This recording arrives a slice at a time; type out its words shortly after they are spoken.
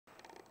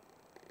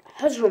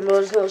How's it going,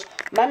 Rose?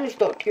 My name is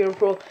Dr.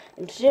 Pro,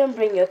 and today I'm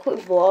bringing you a quick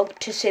vlog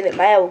to say that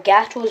my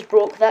Elgato is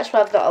broke. That's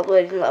why I've not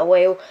uploaded in a little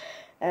while,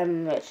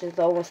 which is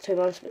almost 2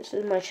 months, but this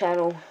is my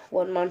channel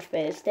 1 month,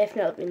 but it's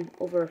definitely been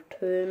over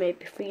 2,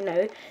 maybe 3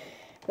 now.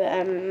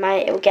 But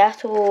my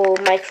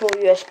Elgato micro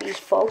USB is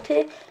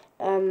faulty,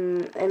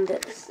 and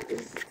it's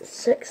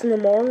 6 in the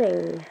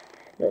morning.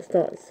 No, it's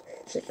not. It's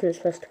 6 minutes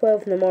past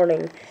 12 in the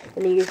morning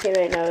in the UK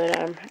right now, and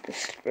I'm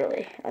just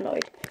really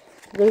annoyed.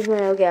 Leave my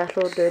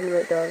Elgato doing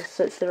what it does,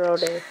 sits there all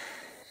day.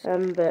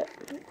 But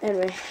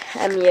anyway,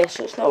 yeah,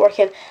 so it's not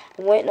working.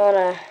 I'm waiting on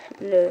a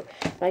new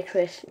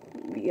micro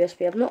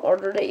USB. I've not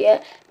ordered it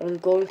yet. I'm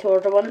going to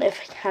order one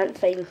if I can't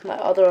find my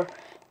other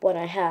one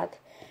I had.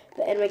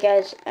 But anyway,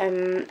 guys,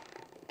 can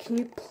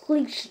you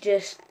please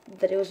suggest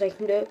videos I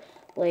can do?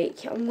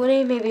 Like, I'm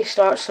going to maybe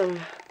start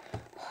some,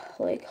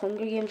 like,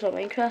 Hunger Games on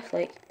Minecraft,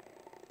 like,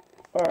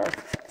 or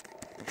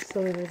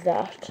some of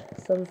that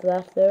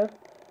there.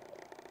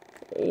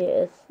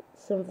 Yes,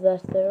 some of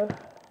that there,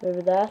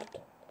 maybe that,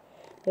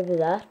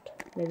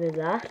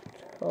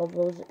 all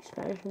those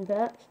expansion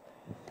packs.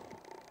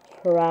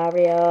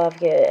 Terraria, I've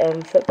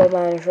got Football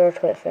Manager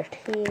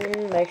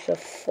 2015, Microsoft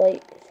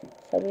Flight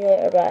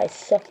Simulator, but I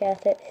suck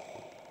at it,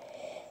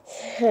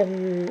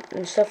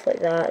 and stuff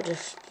like that,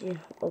 just, you know,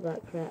 all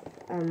that crap.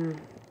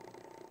 And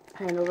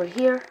over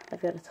here,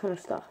 I've got a ton of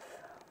stuff.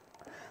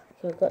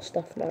 So I've got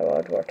stuff from my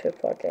World War II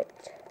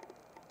project.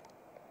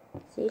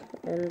 See,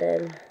 and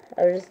then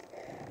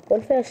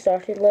one thing I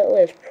started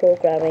lately is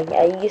programming.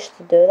 I used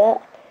to do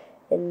that,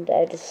 and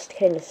I just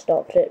kind of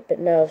stopped it, but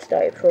now I've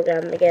started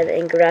programming again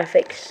in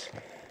graphics,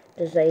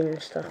 design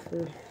and stuff.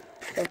 And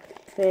so,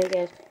 anyway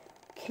guys,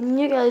 can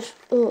you guys,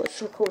 oh it's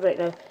so cold right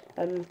now,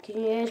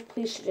 can you guys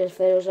please suggest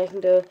videos I can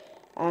do,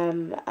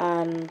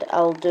 and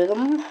I'll do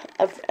them,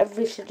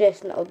 every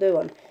suggestion I'll do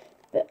one.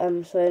 But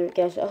so anyway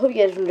guys, I hope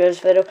you guys enjoyed this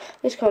video.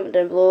 Please comment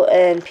down below,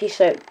 and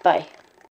peace out, bye.